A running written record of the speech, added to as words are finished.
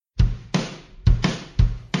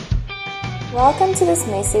Welcome to this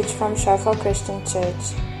message from Shofar Christian Church.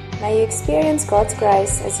 May you experience God's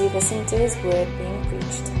grace as you listen to His word being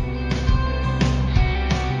preached.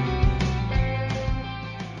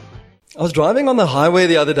 I was driving on the highway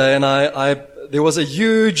the other day, and there was a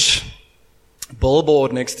huge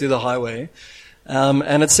billboard next to the highway,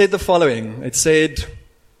 and it said the following. It said,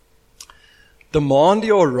 "Demand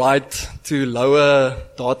your right to lower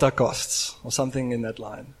data costs," or something in that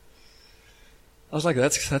line. I was like,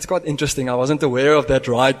 that's quite interesting. I wasn't aware of that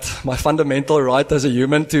right, my fundamental right as a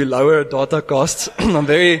human to lower data costs. I'm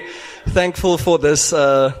very thankful for this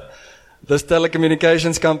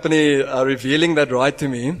telecommunications company revealing that right to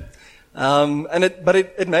me. But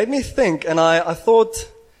it made me think, and I thought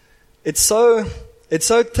it's so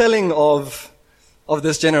telling of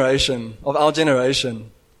this generation, of our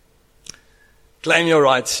generation. Claim your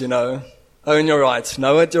rights, own your rights,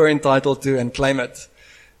 know what you're entitled to and claim it.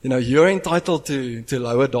 You're entitled to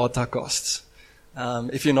lower data costs.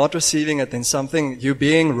 If you're not receiving it, then you're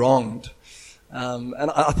being wronged. And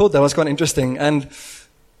I thought that was quite interesting. And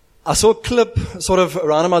I saw a clip sort of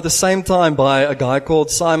around about the same time by a guy called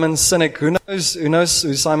Simon Sinek. Who knows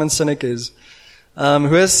who Simon Sinek is?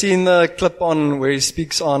 Who has seen the clip on where he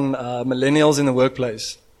speaks on millennials in the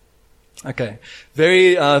workplace? Okay.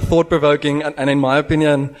 Very thought-provoking and in my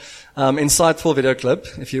opinion, insightful video clip,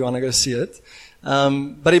 if you want to go see it.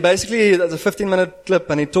 But he basically, there's a 15-minute clip,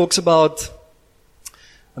 and he talks about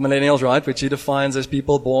the millennials, right, which he defines as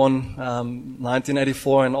people born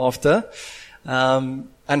 1984 and after,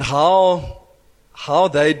 and how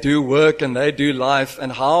they do work and they do life,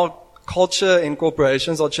 and how culture in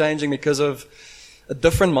corporations are changing because of a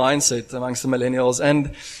different mindset amongst the millennials.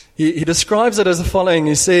 And he describes it as the following.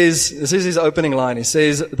 He says, this is his opening line. He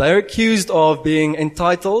says, they're accused of being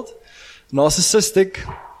entitled, narcissistic,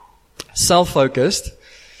 self-focused.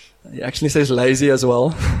 He actually says lazy as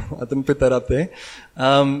well. I didn't put that up there.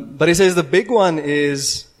 But he says the big one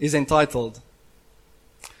is entitled.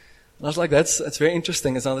 And I was like, that's very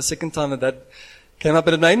interesting. It's now the second time that came up.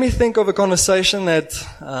 But it made me think of a conversation that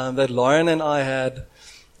Lauren and I had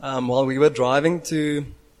while we were driving to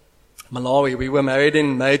Malawi. We were married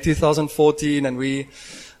in May 2014, and we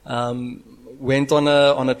went on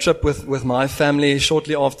a trip with my family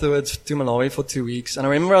shortly afterwards to Malawi for 2 weeks. And I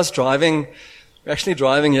remember us we're actually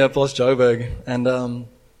driving here past Joburg, and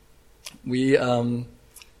we had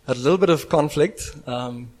a little bit of conflict,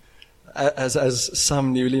 as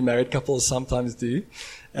some newly married couples sometimes do.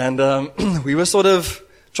 And we were sort of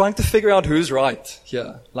trying to figure out who's right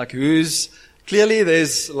here. Like clearly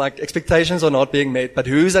there's like expectations are not being met, but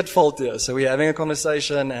who's at fault here? So we're having a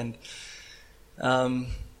conversation, and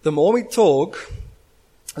the more we talk,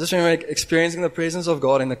 I just remember experiencing the presence of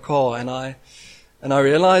God in the car, and I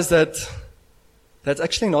realized that that's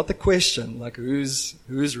actually not the question, like who's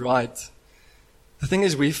right. The thing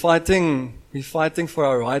is, we're fighting for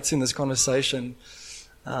our rights in this conversation,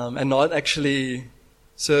 and not actually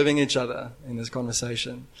serving each other in this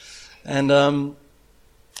conversation. And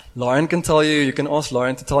Lauren can tell you can ask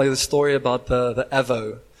Lauren to tell you the story about the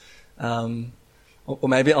Avo, or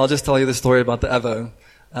maybe I'll just tell you the story about the Avo.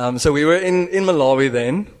 So we were in Malawi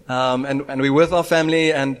then, and we were with our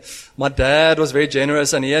family, and my dad was very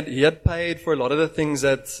generous, and he had paid for a lot of the things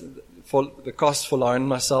for the cost for Lauren and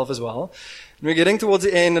myself as well. And we're getting towards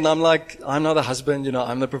the end, and I'm like, I'm not the husband,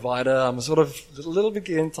 I'm the provider. I'm sort of a little bit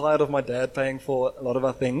getting tired of my dad paying for a lot of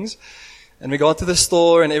our things. And we got to the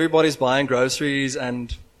store, and everybody's buying groceries,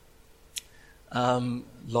 and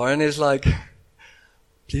Lauren is like,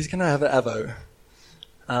 please can I have an Avo?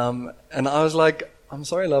 And I was like, I'm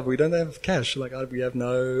sorry, love, we don't have cash. Like, we have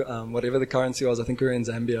no, whatever the currency was, I think we were in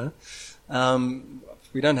Zambia.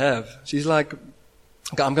 We don't have. She's like,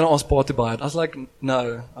 okay, I'm going to ask Pa to buy it. I was like,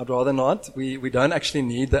 no, I'd rather not. We don't actually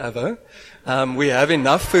need the Avo. We have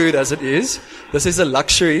enough food as it is. This is a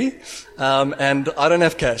luxury, and I don't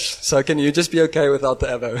have cash. So can you just be okay without the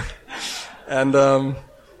Avo? And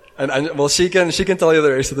well, she can tell you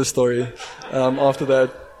the rest of the story, after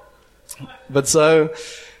that. But so,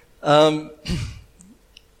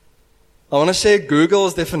 I want to share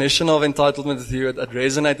Google's definition of entitlement with you. It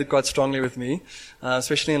resonated quite strongly with me,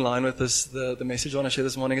 especially in line with the message I want to share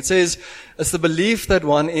this morning. It says, it's the belief that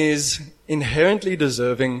one is inherently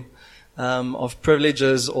deserving of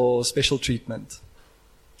privileges or special treatment.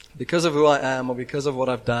 Because of who I am or because of what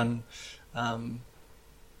I've done,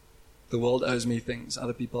 the world owes me things.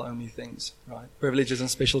 Other people owe me things, right? Privileges and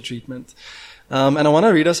special treatment. And I want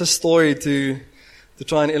to read us a story to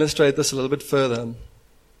try and illustrate this a little bit further.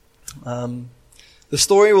 The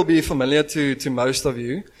story will be familiar to most of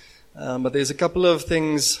you, but there's a couple of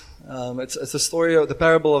things. It's a story of the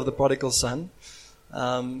parable of the prodigal son.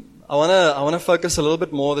 I want to focus a little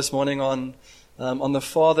bit more this morning on the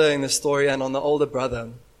father in the story and on the older brother.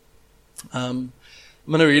 I'm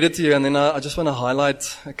going to read it to you, and then I just want to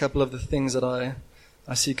highlight a couple of the things that I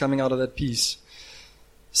see coming out of that piece.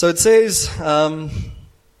 So it says,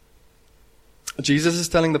 Jesus is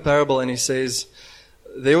telling the parable, and he says,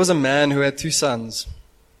 there was a man who had 2 sons.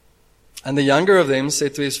 And the younger of them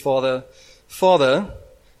said to his father, Father,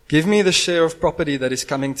 give me the share of property that is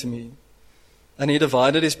coming to me. And he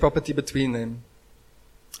divided his property between them.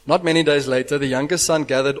 Not many days later, the younger son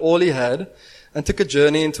gathered all he had and took a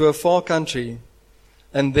journey into a far country.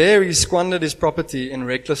 And there he squandered his property in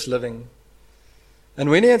reckless living. And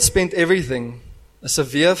when he had spent everything, a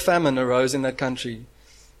severe famine arose in that country,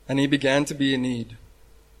 and he began to be in need.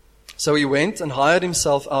 So he went and hired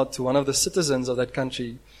himself out to one of the citizens of that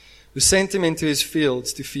country, who sent him into his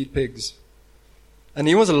fields to feed pigs. And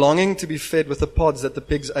he was longing to be fed with the pods that the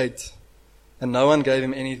pigs ate, and no one gave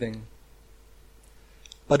him anything.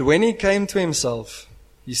 But when he came to himself,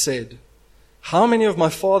 he said, How many of my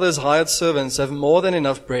father's hired servants have more than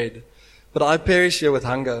enough bread, but I perish here with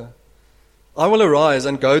hunger? I will arise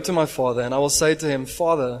and go to my father, and I will say to him,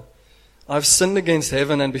 Father, I have sinned against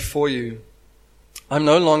heaven and before you. I am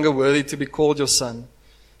no longer worthy to be called your son.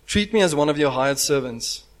 Treat me as one of your hired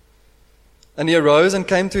servants. And he arose and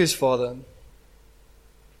came to his father.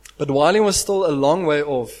 But while he was still a long way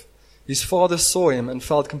off, his father saw him and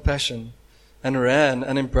felt compassion, and ran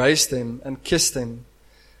and embraced him and kissed him.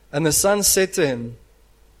 And the son said to him,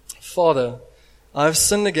 Father, I have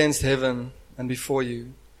sinned against heaven and before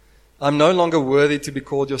you. I am no longer worthy to be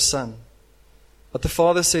called your son. But the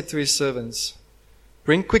father said to his servants,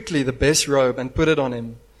 Bring quickly the best robe and put it on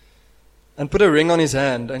him, and put a ring on his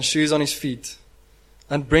hand and shoes on his feet,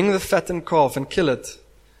 and bring the fattened calf and kill it,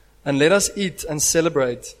 and let us eat and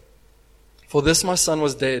celebrate. For this my son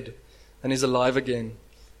was dead and is alive again.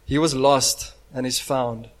 He was lost and is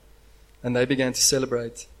found. And they began to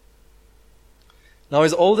celebrate. Now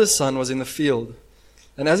his oldest son was in the field,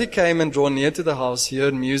 and as he came and drew near to the house, he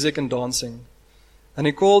heard music and dancing. And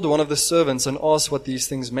he called one of the servants and asked what these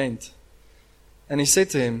things meant. And he said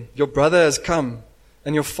to him, Your brother has come,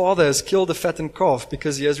 and your father has killed the fattened calf,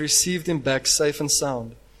 because he has received him back safe and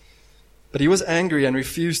sound. But he was angry and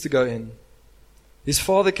refused to go in. His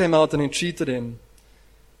father came out and entreated him.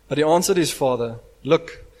 But he answered his father,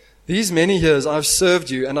 Look, these many years I have served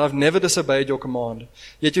you, and I have never disobeyed your command.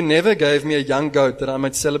 Yet you never gave me a young goat that I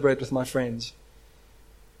might celebrate with my friends.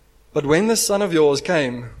 But when this son of yours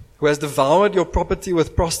came, who has devoured your property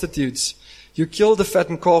with prostitutes, you killed the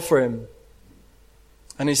fattened calf for him.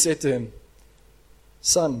 And he said to him,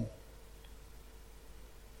 Son,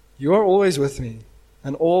 you are always with me,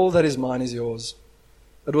 and all that is mine is yours.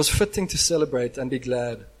 It was fitting to celebrate and be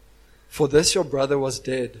glad, for this your brother was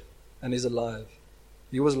dead and is alive.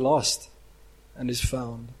 He was lost and is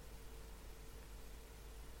found.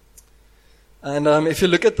 And if you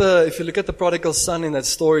look at the prodigal son in that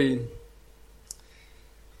story,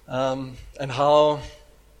 and how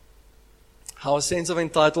a sense of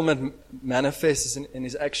entitlement manifests in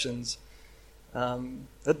his actions,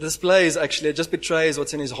 that displays actually, it just betrays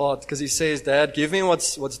what's in his heart, because he says, Dad, give me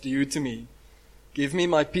what's due to me. Give me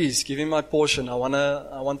my piece. Give me my portion. I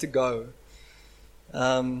want to go.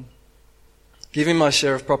 Give him my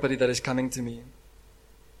share of property that is coming to me.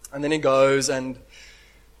 And then he goes and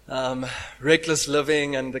reckless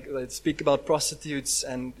living, and they speak about prostitutes,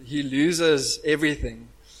 and he loses everything.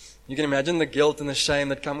 You can imagine the guilt and the shame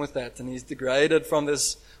that come with that. And he's degraded from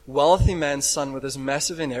this wealthy man's son with this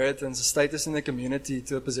massive inheritance, a status in the community,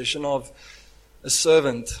 to a position of a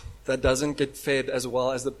servant that doesn't get fed as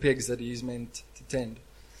well as the pigs that he's meant to tend.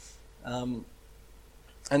 And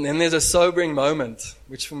then there's a sobering moment,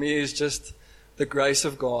 which for me is just the grace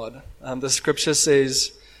of God. The scripture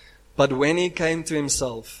says, But when he came to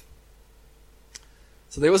himself.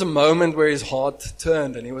 So there was a moment where his heart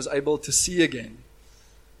turned and he was able to see again.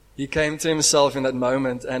 He came to himself in that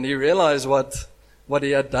moment, and he realized what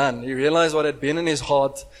he had done. He realized what had been in his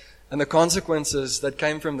heart and the consequences that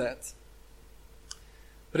came from that.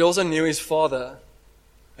 But he also knew his father,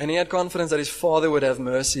 and he had confidence that his father would have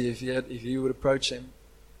mercy if he would approach him.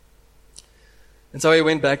 And so he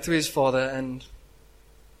went back to his father, and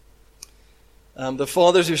the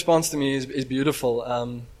father's response to me is beautiful.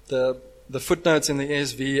 The footnotes in the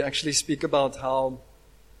ESV actually speak about how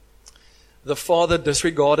the father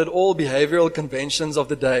disregarded all behavioral conventions of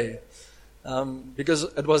the day, because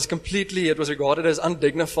it was regarded as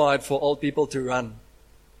undignified for old people to run.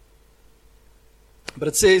 But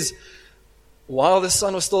it says, while the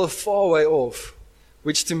son was still a far way off,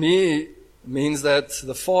 which to me means that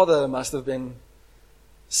the father must have been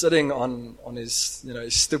sitting on his,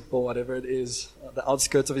 his stoop or whatever it is, the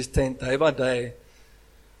outskirts of his tent day by day,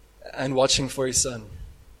 and watching for his son.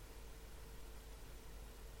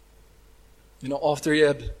 After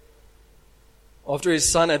his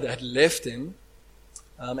son had left him,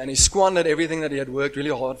 and he squandered everything that he had worked really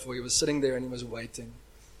hard for, he was sitting there and he was waiting.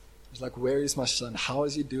 He was like, where is my son? How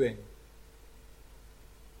is he doing?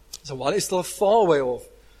 So while he's still far away off,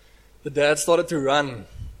 the dad started to run,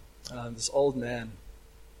 this old man.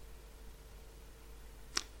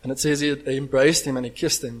 And it says he embraced him and he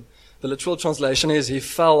kissed him. The literal translation is he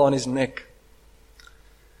fell on his neck.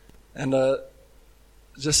 And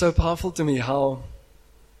just so powerful to me how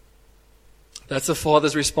that's the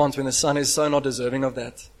father's response when the son is so not deserving of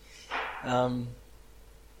that.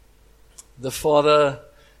 The father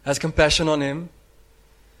has compassion on him.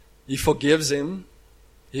 He forgives him.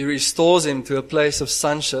 He restores him to a place of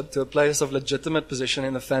sonship, to a place of legitimate position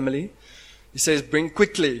in the family. He says, bring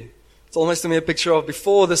quickly. It's almost to me a picture of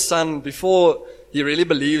before he really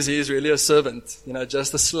believes he is really a servant,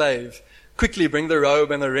 just a slave. Quickly bring the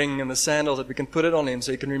robe and the ring and the sandals that we can put it on him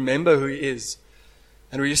so he can remember who he is.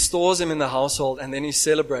 And restores him in the household, and then he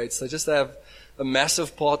celebrates. They just have a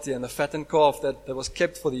massive party and the fattened calf that was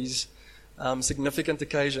kept for these significant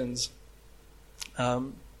occasions.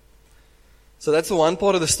 So that's the one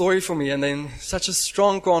part of the story for me, and then such a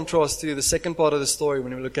strong contrast to the second part of the story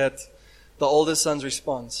when we look at the oldest son's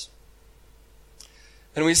response.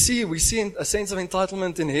 And we see a sense of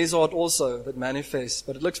entitlement in his heart also that manifests,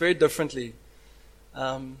 but it looks very differently.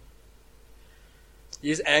 He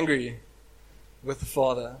is angry with the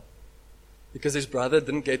father because his brother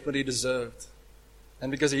didn't get what he deserved,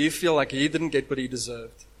 and because he feel like he didn't get what he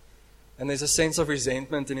deserved. And there's a sense of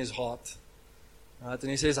resentment in his heart. Right?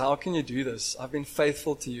 And he says, how can you do this? I've been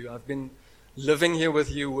faithful to you. I've been living here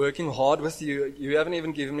with you, working hard with you. You haven't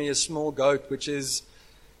even given me a small goat, which is,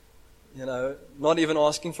 not even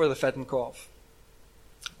asking for the fattened calf.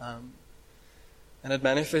 And it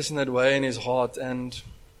manifests in that way in his heart. And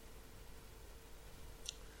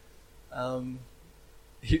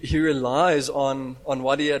he relies on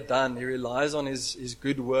what he had done. He relies on his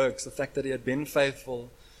good works, the fact that he had been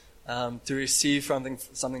faithful to receive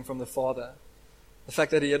something from the Father. The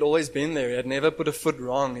fact that he had always been there. He had never put a foot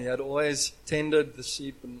wrong. He had always tended the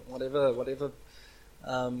sheep and whatever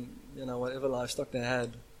livestock they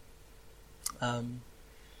had. And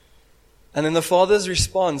then the father's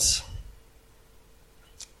response,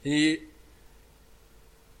 he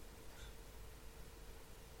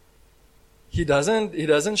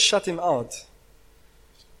doesn't shut him out.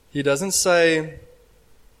 He doesn't say,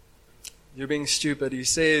 you're being stupid. He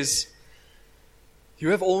says, you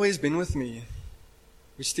have always been with me,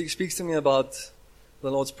 which speaks to me about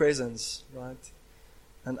the Lord's presence, right?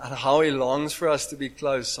 And how he longs for us to be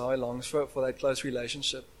close, how he longs for that close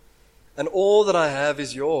relationship. And all that I have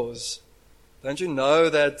is yours. Don't you know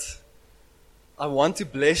that I want to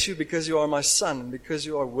bless you because you are my son, because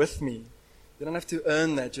you are with me? You don't have to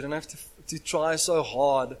earn that. You don't have to try so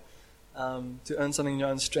hard to earn something in your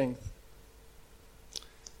own strength.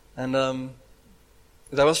 And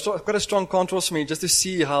that was quite a strong contrast for me, just to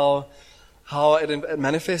see how it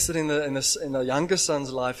manifested in the younger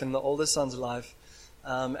son's life, in the older son's life,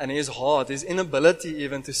 and his heart, his inability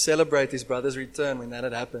even to celebrate his brother's return when that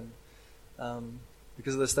had happened,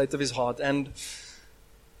 because of the state of his heart. And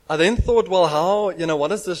I then thought, well, what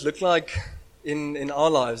does this look like in our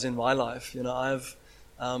lives, in my life? I've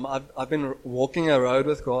been walking a road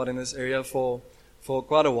with God in this area for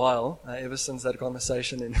quite a while, ever since that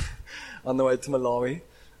conversation on the way to Malawi.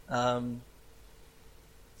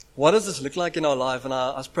 What does this look like in our life? And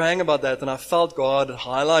I was praying about that, and I felt God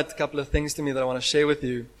highlight a couple of things to me that I want to share with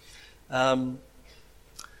you. The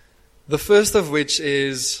first of which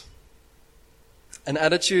is an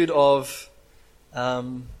attitude of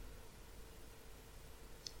my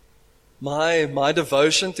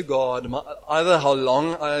devotion to God, either how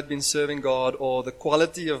long I had been serving God or the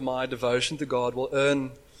quality of my devotion to God will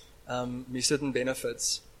earn me certain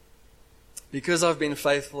benefits. Because I've been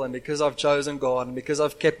faithful and because I've chosen God and because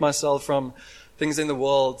I've kept myself from things in the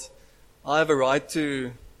world, I have a right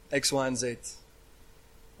to X, Y, and Z.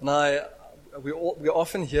 And we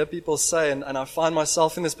often hear people say, and I find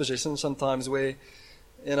myself in this position sometimes where,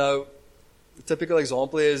 the typical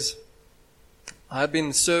example is, I've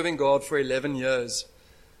been serving God for 11 years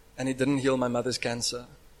and He didn't heal my mother's cancer.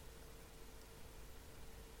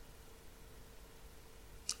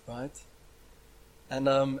 Right?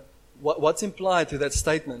 And what's implied to that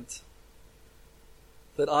statement?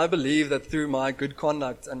 That I believe that through my good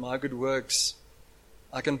conduct and my good works,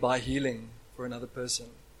 I can buy healing for another person.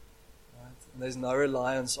 Right? And there's no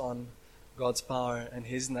reliance on God's power and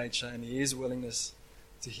His nature and His willingness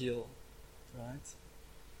to heal, right?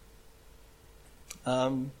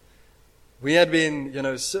 We had been,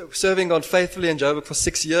 serving God faithfully in Joburg for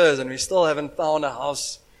 6 years, and we still haven't found a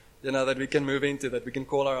house, that we can move into, that we can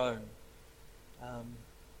call our own.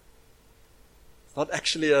 Not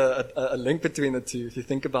actually a link between the two, if you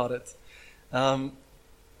think about it. And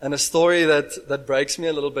a story that breaks me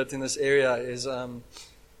a little bit in this area is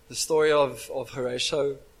the story of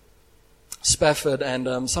Horatio Spafford.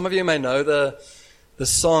 And some of you may know the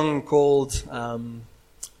song called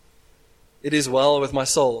It Is Well With My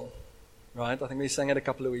Soul, right? I think we sang it a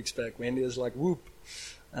couple of weeks back. Wendy is like, whoop.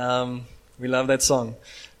 We love that song.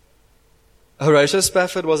 Horatio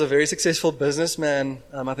Spafford was a very successful businessman.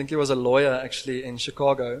 I think he was a lawyer, actually, in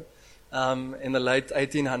Chicago in the late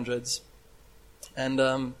 1800s. And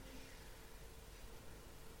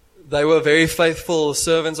they were very faithful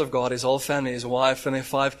servants of God, his whole family, his wife and their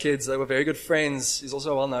 5 kids. They were very good friends. He's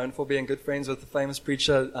also well known for being good friends with the famous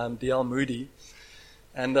preacher D.L. Moody.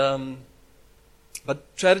 And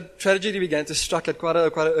but tragedy began to strike at quite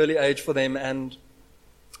an early age for them. And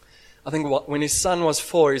I think when his son was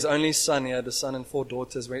 4, his only son, he had a son and 4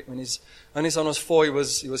 daughters. When his only son was 4, he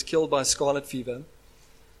was killed by scarlet fever.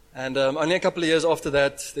 And only a couple of years after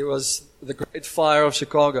that, there was the Great Fire of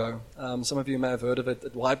Chicago. Some of you may have heard of it.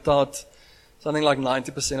 It wiped out something like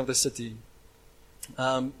 90% of the city.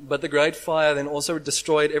 But the Great Fire then also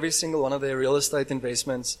destroyed every single one of their real estate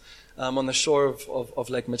investments on the shore of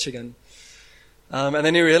Lake Michigan. And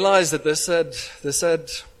then he realized that this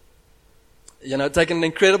had taken an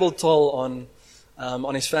incredible toll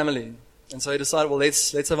on his family. And so he decided, well,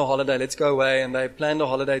 let's have a holiday, let's go away. And they planned a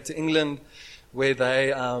holiday to England where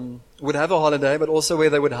they would have a holiday, but also where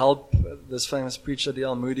they would help this famous preacher,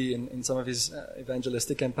 D.L. Moody, in some of his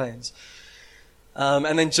evangelistic campaigns.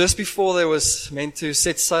 And then just before they was meant to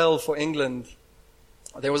set sail for England,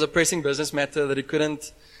 there was a pressing business matter that he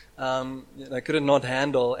couldn't not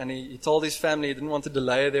handle. And he told his family he didn't want to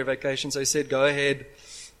delay their vacation, so he said, go ahead,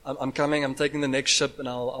 I'm coming, I'm taking the next ship, and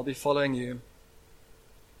I'll be following you.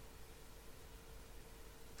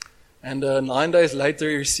 And 9 days later,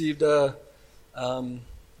 he received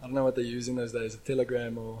I don't know what they use in those days, a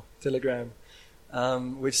telegram,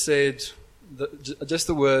 which said just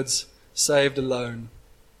the words, saved alone,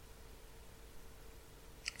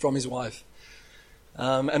 from his wife.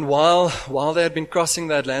 And while they had been crossing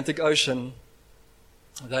the Atlantic Ocean,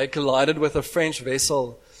 they collided with a French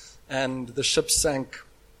vessel, and the ship sank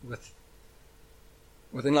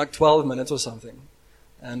within like 12 minutes or something.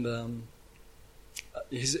 And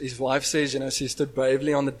his wife says, she stood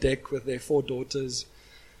bravely on the deck with their 4 daughters,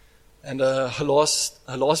 and her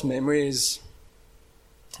last memories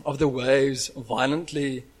of the waves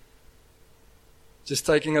violently just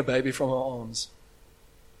taking a baby from her arms.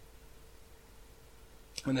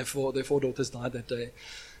 And their four daughters died that day.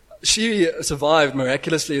 She survived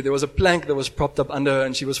miraculously. There was a plank that was propped up under her,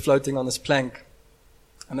 and she was floating on this plank.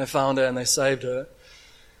 And they found her and they saved her.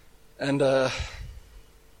 And now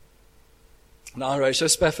Horatio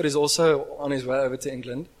Spafford is also on his way over to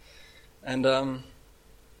England. And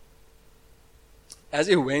as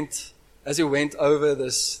he went over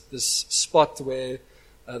this spot where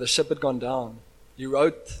the ship had gone down, he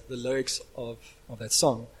wrote the lyrics of that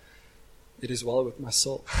song, It Is Well With My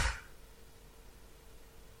Soul.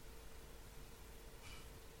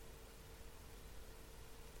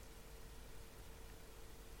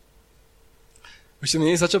 Which to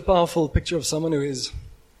me is such a powerful picture of someone who is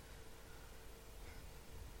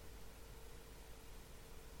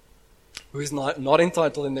not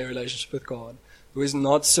entitled in their relationship with God, who is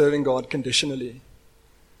not serving God conditionally,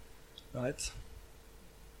 right?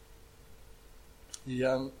 He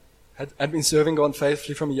had been serving God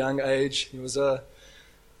faithfully from a young age. He was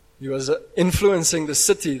influencing the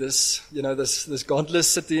city, this godless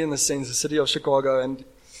city in the sense, the city of Chicago, and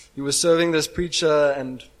he was serving this preacher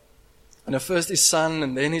and at first his son,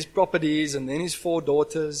 and then his properties, and then his 4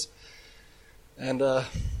 daughters. And the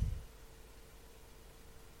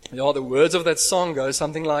words of that song go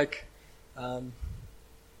something like,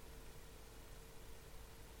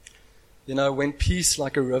 when peace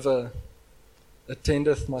like a river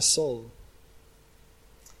attendeth my soul,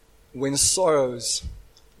 when sorrows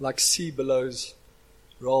like sea billows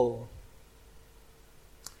roll,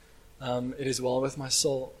 it is well with my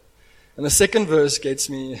soul. And the second verse gets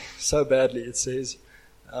me so badly. It says,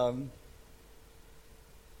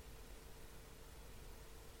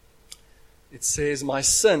 my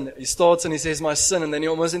sin. He starts and he says, my sin, and then he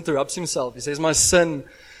almost interrupts himself. He says, my sin,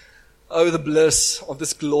 oh, the bliss of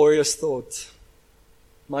this glorious thought.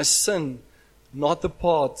 My sin, not the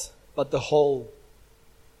part, but the whole,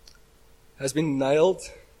 has been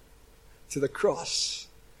nailed to the cross,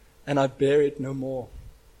 and I bear it no more.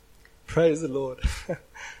 Praise the Lord.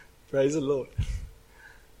 Praise the Lord.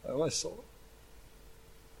 Oh, my soul.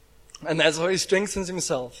 And that's how he strengthens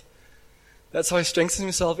himself. That's how he strengthens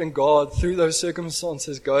himself in God through those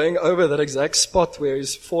circumstances, going over that exact spot where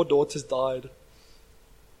his 4 daughters died.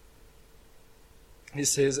 He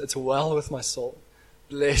says, it's well with my soul.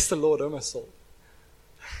 Bless the Lord, O my soul.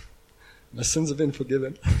 My sins have been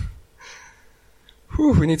forgiven.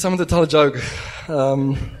 Whew, we need someone to tell a joke.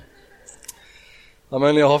 I'm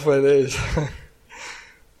only halfway there.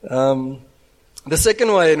 The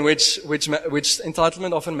second way in which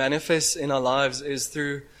entitlement often manifests in our lives is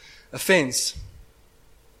through offense.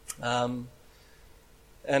 Offense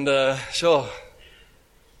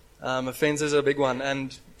is a big one,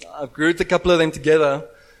 and I've grouped a couple of them together.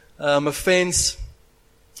 Offense,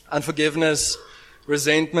 unforgiveness,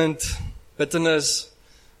 resentment, bitterness,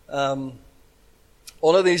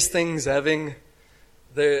 all of these things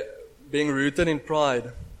being rooted in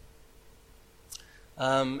pride.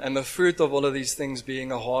 And the fruit of all of these things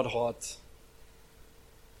being a hard heart,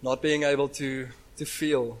 not being able to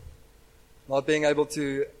feel, not being able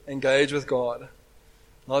to engage with God,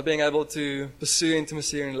 not being able to pursue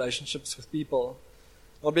intimacy in relationships with people,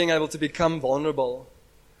 not being able to become vulnerable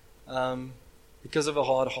because of a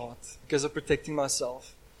hard heart, because of protecting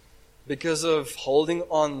myself, because of holding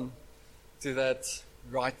on to that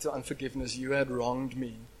right to unforgiveness. You had wronged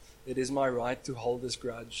me. It is my right to hold this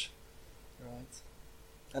grudge. Right?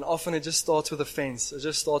 And often it just starts with offense. It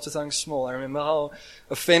just starts with something small. I remember how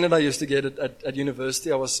offended I used to get at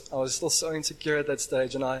university. I was still so insecure at that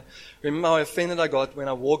stage. And I remember how offended I got when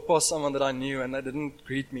I walked past someone that I knew and they didn't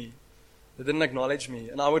greet me. They didn't acknowledge me.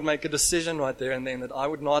 And I would make a decision right there and then that I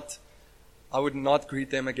would not greet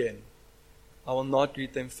them again. I will not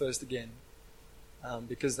greet them first again.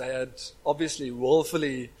 Because they had obviously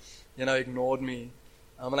willfully, ignored me.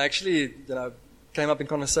 And I actually, came up in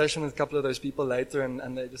conversation with a couple of those people later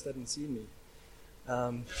and they just hadn't seen me.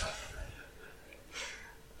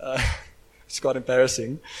 It's quite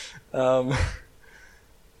embarrassing. But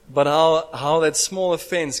how that small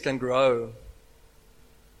offense can grow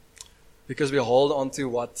because we hold on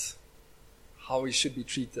to how we should be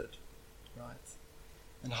treated, right?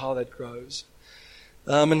 And how that grows.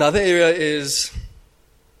 Another area is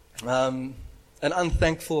an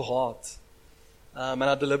unthankful heart. And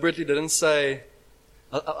I deliberately didn't say,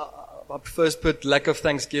 I first put lack of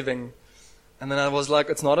thanksgiving, and then I was like,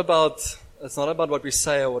 it's not about what we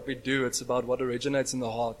say or what we do, it's about what originates in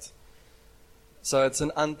the heart. So it's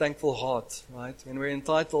an unthankful heart, right? When we're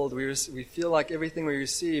entitled, we feel like everything we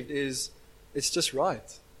received it's just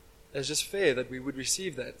right. It's just fair that we would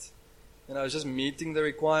receive that. It's just meeting the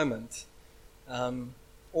requirement.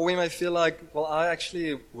 Or we may feel like, well, I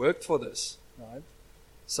actually worked for this, right?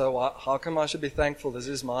 So how come I should be thankful? This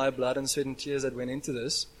is my blood and sweat and tears that went into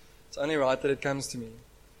this. It's only right that it comes to me.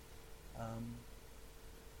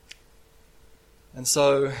 And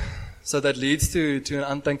so that leads to an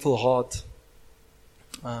unthankful heart.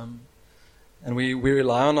 And we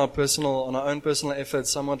rely on our own personal efforts,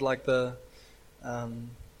 somewhat like the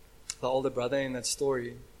older brother in that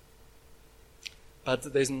story.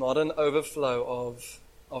 But there's not an overflow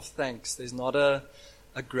of thanks. There's not a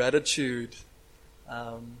gratitude.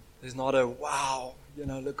 There's not a wow,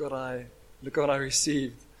 look what I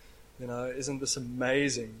received. Isn't this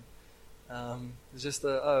amazing? It's just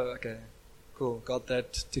okay, cool, got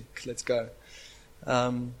that, tick, let's go.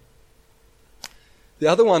 The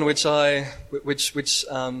other one, which was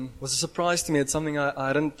a surprise to me, it's something I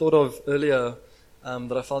hadn't thought of earlier,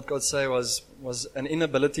 that I felt God say was an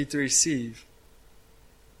inability to receive.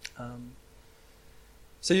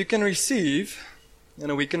 So you can receive.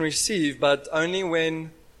 We can receive, but only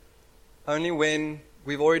when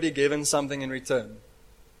we've already given something in return.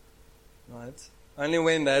 Right? Only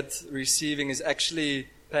when that receiving is actually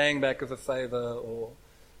paying back of a favor, or,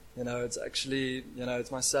 it's actually,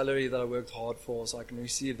 it's my salary that I worked hard for, so I can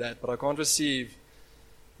receive that. But I can't receive,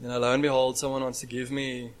 lo and behold, someone wants to give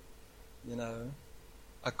me,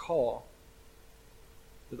 a car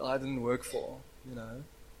that I didn't work for,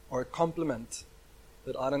 or a compliment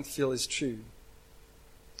that I don't feel is true.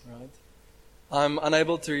 Right? I'm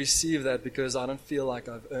unable to receive that because I don't feel like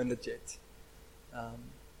I've earned it yet.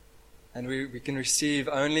 And we can receive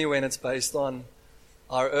only when it's based on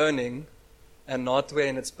our earning and not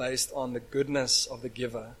when it's based on the goodness of the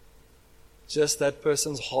giver. Just that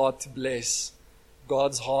person's heart to bless,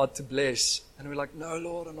 God's heart to bless. And we're like, no,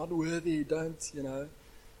 Lord, I'm not worthy, don't, And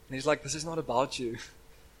He's like, this is not about you.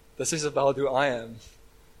 This is about who I am.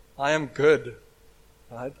 I am good,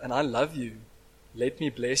 right? And I love you. Let me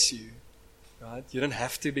bless you. right? You don't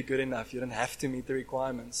have to be good enough. You don't have to meet the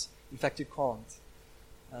requirements. In fact, you can't.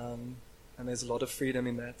 And there's a lot of freedom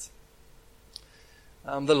in that.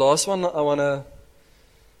 The last one I want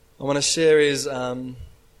to share is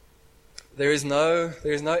there is no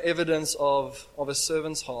evidence of a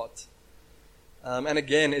servant's heart. And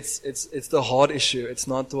again, it's the heart issue. It's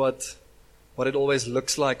not what it always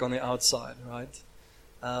looks like on the outside, right?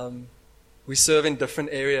 We serve in different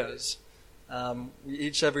areas. We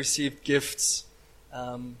each have received gifts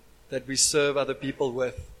that we serve other people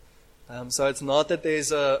with. So it's not that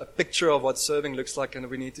there's a picture of what serving looks like and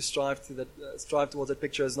we need to strive towards that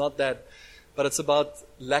picture. It's not that. But it's about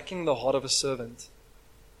lacking the heart of a servant.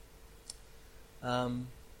 And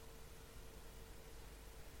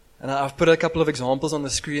I've put a couple of examples on the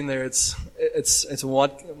screen there. It's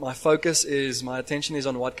what my focus is, my attention is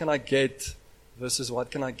on what can I get versus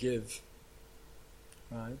what can I give.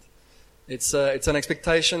 Right? It's an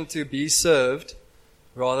expectation to be served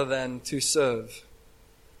rather than to serve.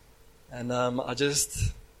 And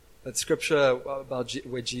that scripture about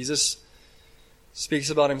where Jesus speaks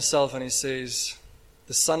about himself and he says,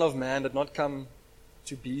 the Son of Man did not come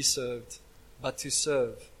to be served, but to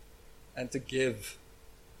serve and to give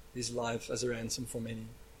his life as a ransom for many.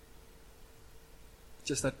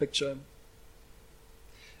 Just that picture.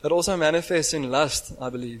 It also manifests in lust, I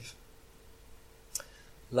believe.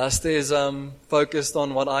 Lust is focused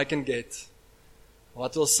on what I can get,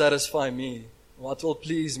 what will satisfy me, what will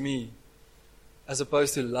please me, as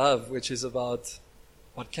opposed to love, which is about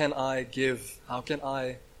what can I give, how can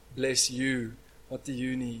I bless you, what do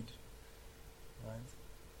you need, right?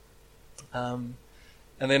 And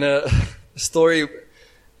then a story,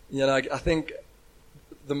 I think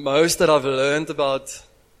the most that I've learned about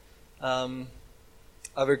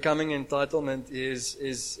overcoming entitlement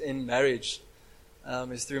is in marriage,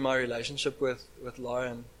 is through my relationship with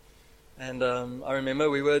Lauren. And I remember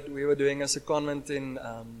we were doing a secondment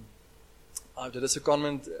I did a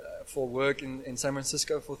secondment for work in San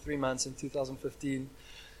Francisco for 3 months in 2015.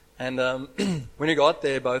 And when we got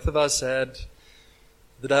there, both of us had,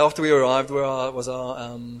 the day after we arrived was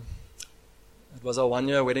our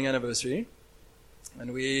 1-year wedding anniversary.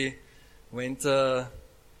 And we went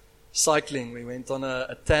cycling. We went on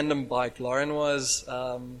a tandem bike. Lauren was,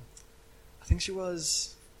 I think she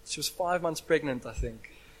was 5 months pregnant, I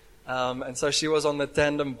think. And so she was on the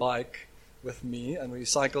tandem bike with me, and we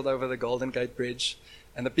cycled over the Golden Gate Bridge.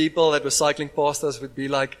 And the people that were cycling past us would be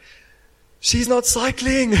like, "She's not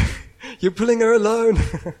cycling! You're pulling her alone."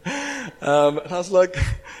 And I was like,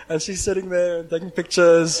 and she's sitting there and taking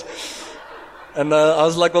pictures. And I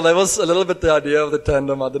was like, well, that was a little bit the idea of the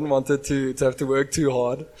tandem. I didn't want it to have to work too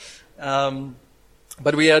hard.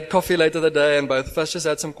 But we had coffee later that day, and both of us just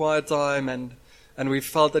had some quiet time, and we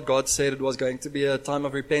felt that God said it was going to be a time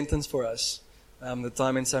of repentance for us. The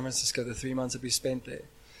time in San Francisco, the 3 months that we spent there.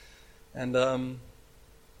 And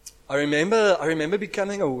I remember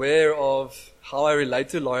becoming aware of how I relate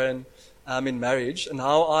to Lauren in marriage, and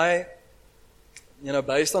how I,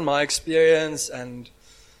 based on my experience and,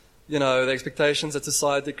 the expectations that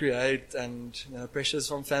society create and, pressures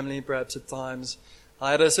from family perhaps at times, I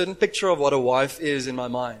had a certain picture of what a wife is in my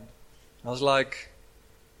mind. I was like,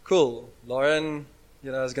 cool, Lauren,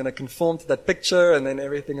 is going to conform to that picture, and then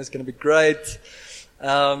everything is going to be great.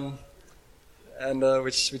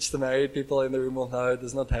 Which the married people in the room will know it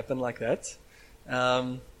does not happen like that.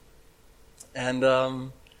 I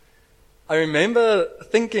remember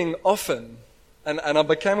thinking often, and I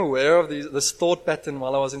became aware of this thought pattern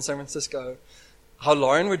while I was in San Francisco, how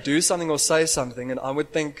Lauren would do something or say something, and I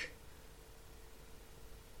would think,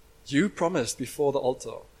 you promised before the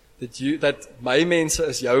altar that my mense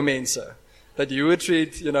is jou mense. That you would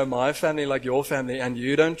treat, my family like your family, and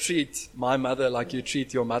you don't treat my mother like you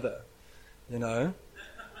treat your mother.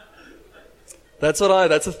 That's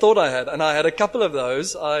a thought I had. And I had a couple of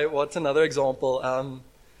those. What's another example?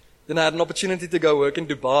 Then I had an opportunity to go work in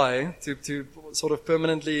Dubai, to sort of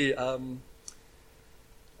permanently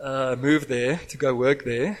move there, to go work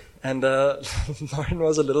there. And Lauren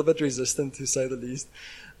was a little bit resistant, to say the least.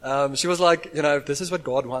 She was like, if this is what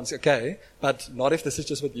God wants, okay, but not if this is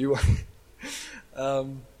just what you want.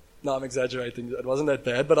 No, I'm exaggerating. It wasn't that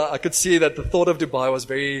bad, but I could see that the thought of Dubai was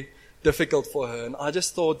very difficult for her. And I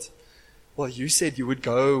just thought, well, you said you would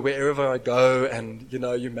go wherever I go, and,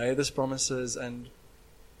 you made these promises. And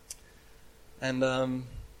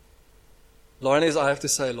Lauren is, I have to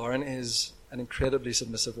say, Lauren is an incredibly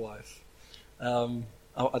submissive wife.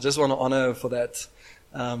 I just want to honor her for that.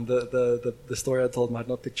 The story I told might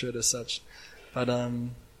not picture it as such. But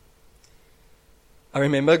I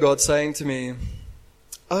remember God saying to me,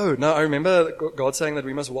 I remember God saying that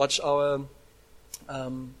we must watch our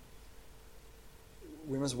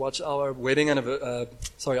we must watch our wedding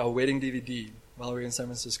DVD while we were in San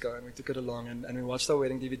Francisco, and we took it along, and we watched our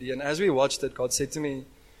wedding DVD. And as we watched it, God said to me,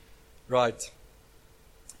 right,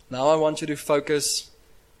 now I want you to focus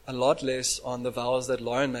a lot less on the vows that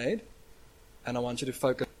Lauren made, and I want you to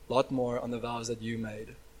focus a lot more on the vows that you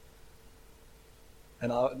made.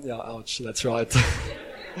 And ouch, that's right.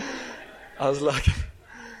 I was like,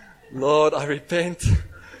 Lord, I repent.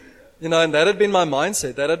 And that had been my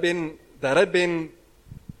mindset. That had been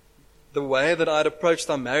the way that I had approached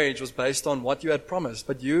our marriage, was based on what you had promised.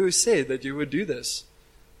 But you said that you would do this.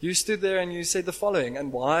 You stood there and you said the following.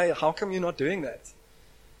 And why? How come you're not doing that?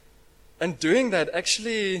 And doing that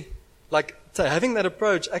actually, having that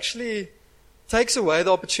approach actually takes away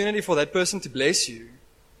the opportunity for that person to bless you.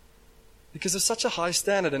 Because there's such a high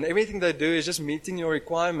standard, and everything they do is just meeting your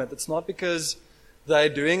requirement. It's not because they're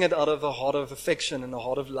doing it out of a heart of affection and a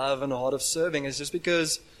heart of love and a heart of serving. It's just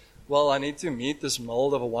because, well, I need to meet this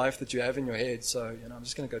mold of a wife that you have in your head, so I'm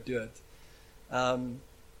just going to go do it. And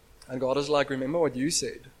God is like, remember what you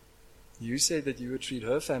said. You said that you would treat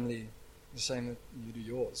her family the same that you do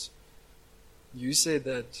yours. You said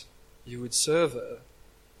that you would serve her,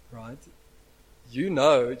 right? You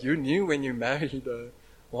knew when you married her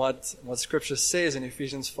what Scripture says in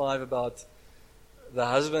Ephesians 5 about the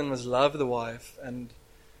husband must love the wife and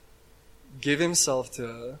give himself to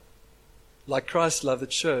her, like Christ loved the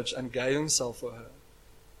church and gave himself for her.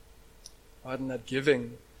 Right, and that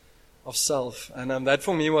giving of self. And that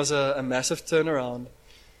for me was a massive turnaround.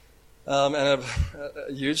 And a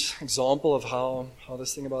huge example of how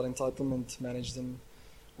this thing about entitlement managed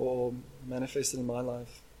or manifested in my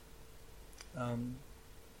life.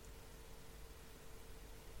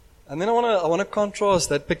 And then I want to contrast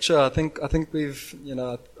that picture. I think we've,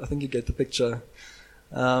 I think you get the picture.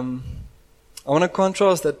 I want to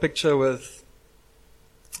contrast that picture with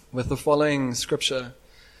the following scripture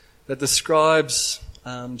that describes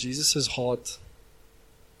Jesus' heart.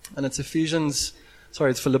 And it's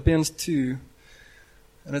Philippians 2.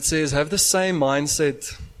 And it says, have the same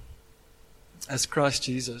mindset as Christ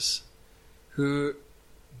Jesus, who,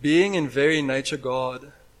 being in very nature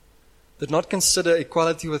God, did not consider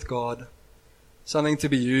equality with God something to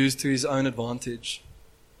be used to his own advantage.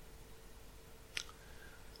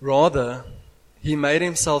 Rather, he made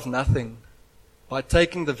himself nothing by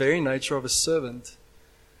taking the very nature of a servant,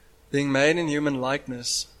 being made in human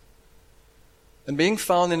likeness, and being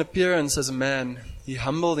found in appearance as a man, he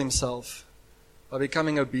humbled himself by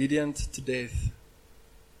becoming obedient to death,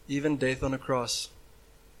 even death on a cross.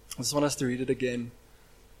 I just want us to read it again.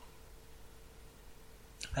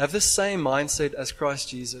 Have the same mindset as Christ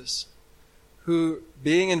Jesus, who,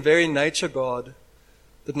 being in very nature God,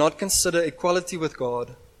 did not consider equality with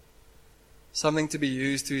God something to be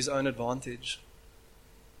used to his own advantage.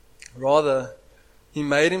 Rather, he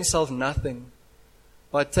made himself nothing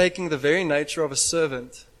by taking the very nature of a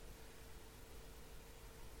servant,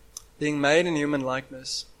 being made in human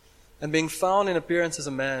likeness, and being found in appearance as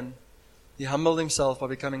a man, he humbled himself by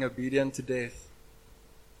becoming obedient to death,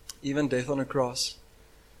 even death on a cross.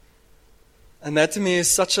 And that to me is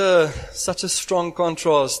such a strong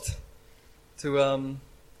contrast to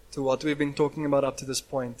what we've been talking about up to this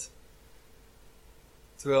point,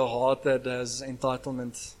 to a heart that has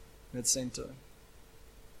entitlement in its center.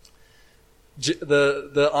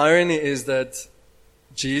 The irony is that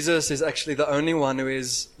Jesus is actually the only one who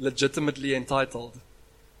is legitimately entitled.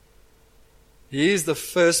 He is the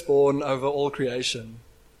firstborn over all creation.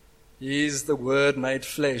 He is the Word made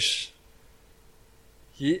flesh.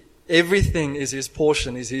 Everything is his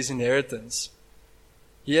portion, is his inheritance.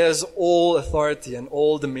 He has all authority and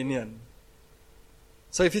all dominion.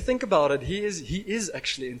 So if you think about it, he is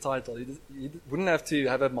actually entitled. He wouldn't have to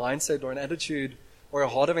have a mindset or an attitude or a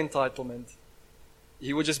heart of entitlement.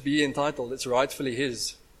 He would just be entitled. It's rightfully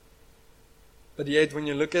his. But yet when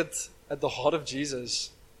you look at the heart of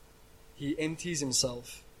Jesus, he empties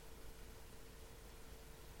himself.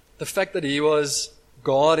 The fact that he was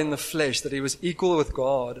God in the flesh, that he was equal with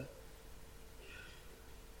God,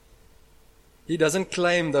 he doesn't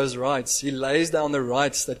claim those rights. He lays down the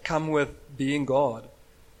rights that come with being God.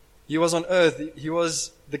 He was on earth.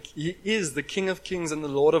 He is the King of Kings and the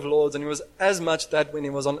Lord of Lords, and he was as much that when he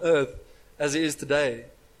was on earth as he is today.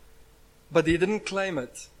 But he didn't claim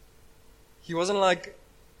it. He wasn't like,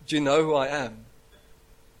 do you know who I am?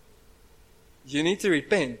 You need to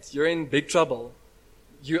repent. You're in big trouble.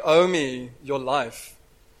 You owe me your life.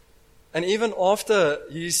 And even after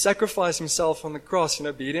he sacrificed himself on the cross in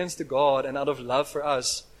obedience to God and out of love for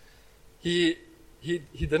us, he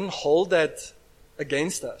didn't hold that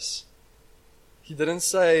against us. He didn't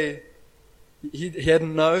say, He had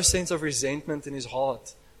no sense of resentment in his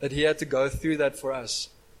heart that he had to go through that for us.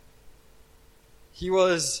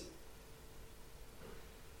 His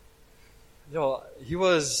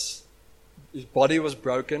body was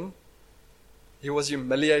broken. He was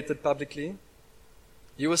humiliated publicly.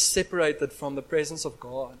 He was separated from the presence of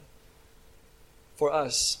God for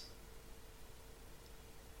us.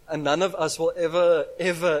 And none of us will ever,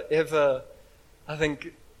 I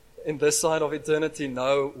think, in this side of eternity,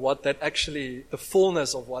 know what that actually, the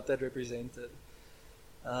fullness of what that represented.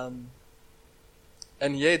 And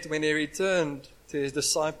yet, when he returned to his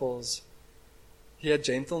disciples, he had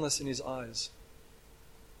gentleness in his eyes.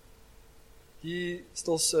 He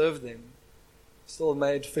still served them, still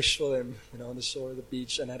made fish for them, on the shore of the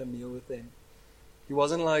beach, and had a meal with them. He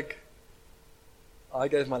wasn't like, I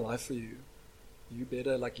gave my life for you. You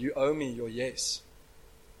better, you owe me your yes.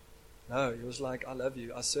 No, he was like, I love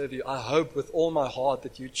you, I serve you. I hope with all my heart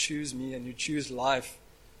that you choose me and you choose life.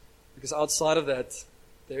 Because outside of that,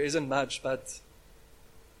 there isn't much, but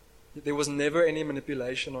there was never any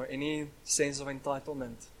manipulation or any sense of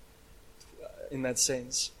entitlement in that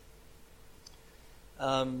sense.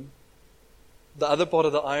 The other part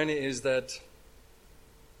of the irony is that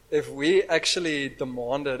if we actually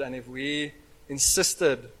demanded and if we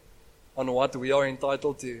insisted on what we are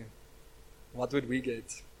entitled to, what would we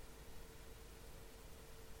get?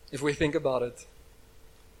 If we think about it,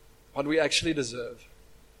 what we actually deserve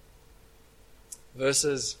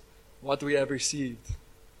versus what we have received.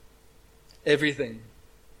 Everything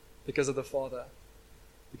because of the Father,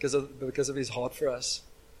 because of His heart for us,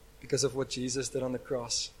 because of what Jesus did on the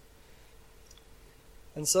cross.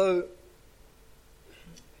 And so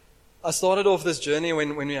I started off this journey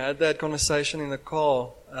when we had that conversation in the car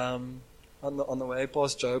on the way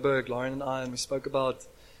past Joburg, Lauren and I, and we spoke about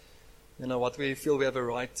what we feel we have a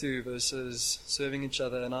right to versus serving each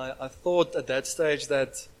other. And I thought at that stage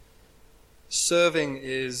that serving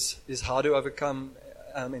is how to overcome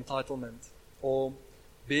entitlement, or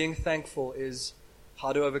being thankful is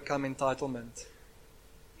how to overcome entitlement.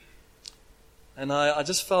 And I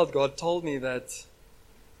just felt God told me that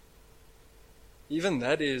even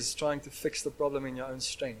that is trying to fix the problem in your own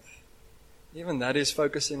strength. Even that is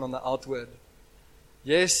focusing on the outward.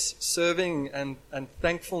 Yes, serving and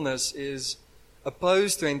thankfulness is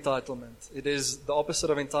opposed to entitlement. It is the opposite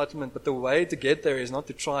of entitlement, but the way to get there is not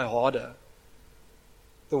to try harder.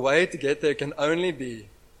 The way to get there can only be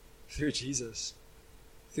through Jesus,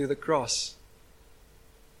 through the cross,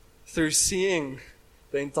 through seeing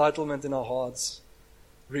the entitlement in our hearts,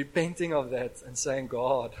 repenting of that and saying,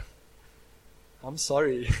 God, I'm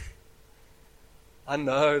sorry. I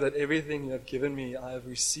know that everything you have given me, I have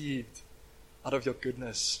received out of your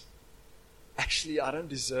goodness. Actually, I don't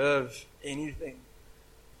deserve anything.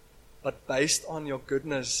 But based on your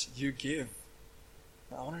goodness, you give.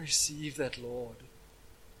 And I want to receive that, Lord.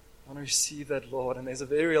 I want to receive that, Lord. And there's a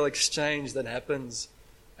very real exchange that happens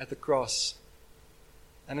at the cross.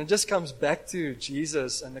 And it just comes back to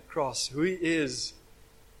Jesus and the cross, who He is,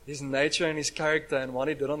 His nature and His character and what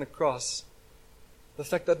He did on the cross. The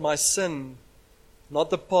fact that my sin, not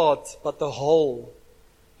the part, but the whole,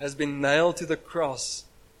 has been nailed to the cross,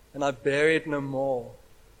 and I bear it no more.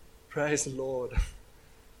 Praise the Lord.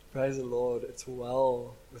 Praise the Lord. It's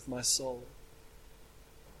well with my soul.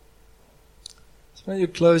 So when you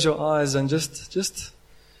close your eyes and just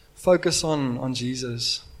focus on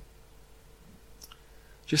Jesus.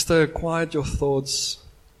 Just to quiet your thoughts.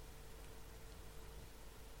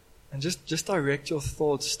 And just direct your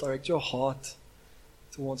thoughts, direct your heart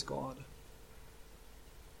towards God.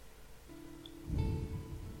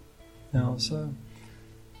 Now, so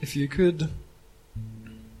if you could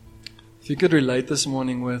relate this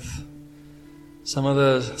morning with some of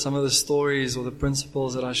the stories or the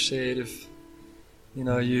principles that I shared, if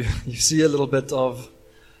you see a little bit of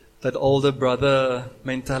that older brother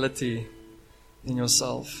mentality in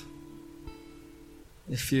yourself.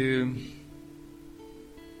 If you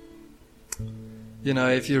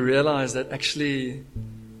realize that actually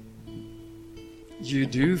you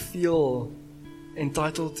do feel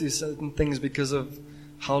entitled to certain things because of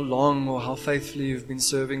how long or how faithfully you've been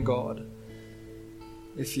serving God.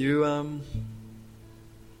 If you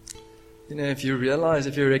recognize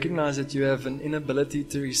that you have an inability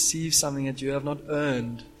to receive something that you have not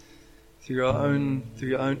earned through your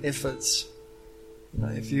own efforts.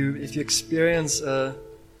 If you experience a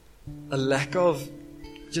lack of,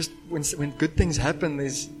 just when good things happen,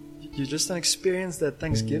 you just don't experience that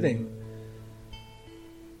thanksgiving.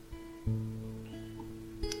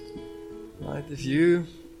 Right? If you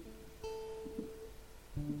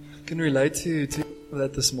can relate to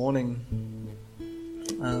that this morning,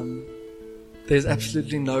 there's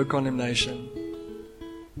absolutely no condemnation.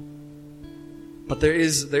 But there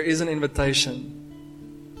is an invitation.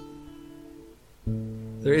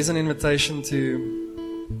 There is an invitation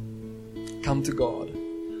to come to God.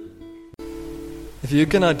 If you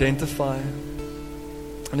can identify,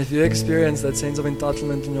 and if you experience that sense of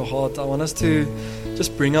entitlement in your heart, I want us to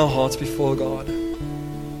just bring our hearts before God. And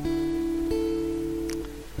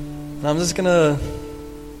I'm gonna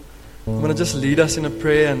just lead us in a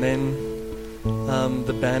prayer, and then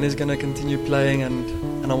the band is gonna continue playing,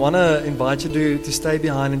 and I want to invite you to stay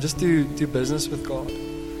behind and just do business with God.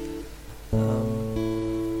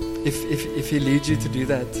 If He leads you to do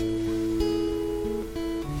that.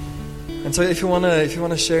 And so if you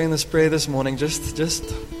wanna share in this prayer this morning, just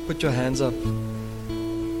put your hands up.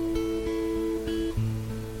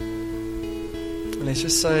 And let's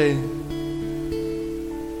just say,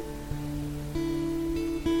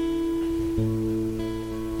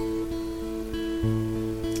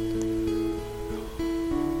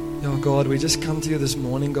 God, we just come to you this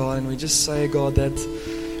morning, God, and we just say, God, that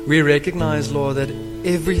we recognize, Lord, that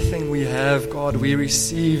everything we have, God, we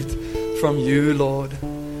received from you, Lord.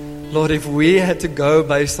 Lord, if we had to go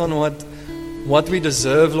based on what we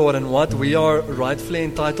deserve, Lord, and what we are rightfully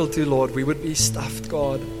entitled to, Lord, we would be stuffed,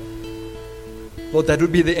 God. Lord, that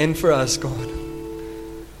would be the end for us, God.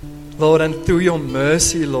 Lord, and through your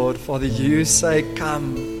mercy, Lord, Father, you say,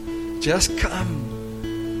 come, just come.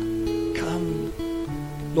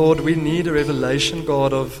 Lord, we need a revelation,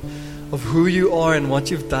 God, of who you are and what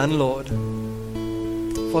you've done, Lord.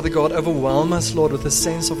 Father God, overwhelm us, Lord, with a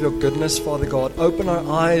sense of your goodness, Father God. Open our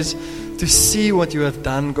eyes to see what you have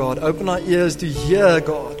done, God. Open our ears to hear,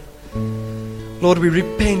 God. Lord, we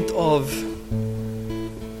repent of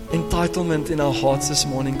entitlement in our hearts this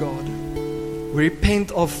morning, God. We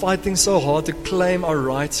repent of fighting so hard to claim our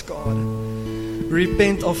rights, God. We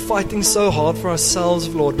repent of fighting so hard for ourselves,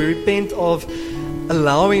 Lord. We repent of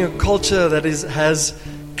allowing a culture that has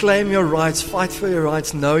claim your rights, fight for your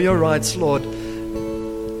rights, know your rights, Lord.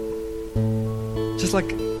 Just like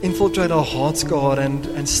infiltrate our hearts, God,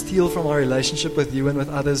 and steal from our relationship with you and with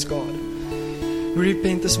others, God. We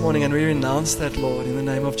repent this morning and we renounce that, Lord, in the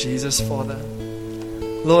name of Jesus, Father.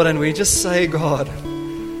 Lord, and we just say, God,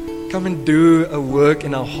 come and do a work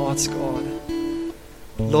in our hearts, God.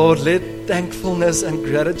 Lord, let thankfulness and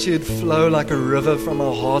gratitude flow like a river from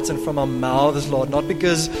our hearts and from our mouths, Lord. Not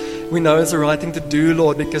because we know it's the right thing to do,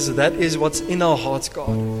 Lord, because that is what's in our hearts,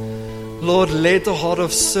 God. Lord, let a heart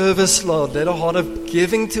of service, Lord. Let a heart of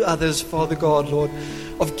giving to others, Father God, Lord.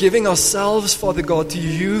 Of giving ourselves, Father God, to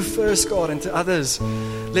you first, God, and to others.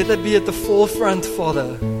 Let that be at the forefront,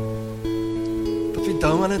 Father. But we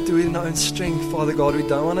don't want to do it in our own strength, Father God. We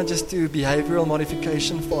don't want to just do behavioral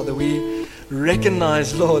modification, Father. We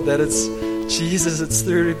recognize, Lord, that it's Jesus, it's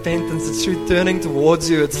through repentance, it's through turning towards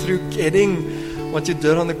you, it's through getting what you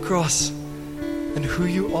did on the cross and who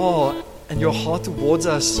you are and your heart towards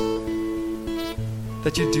us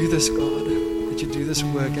that you do this, God, that you do this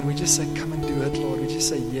work. And we just say, come and do it, Lord. We just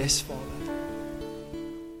say, yes, Father.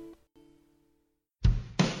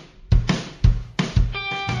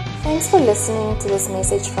 Thanks for listening to this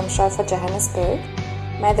message from Shofar Johannesburg.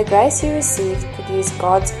 May the grace you received produce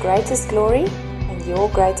God's greatest glory and your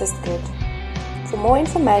greatest good. For more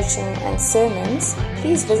information and sermons,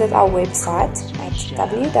 please visit our website at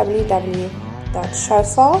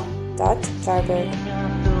www.shofar.joburg.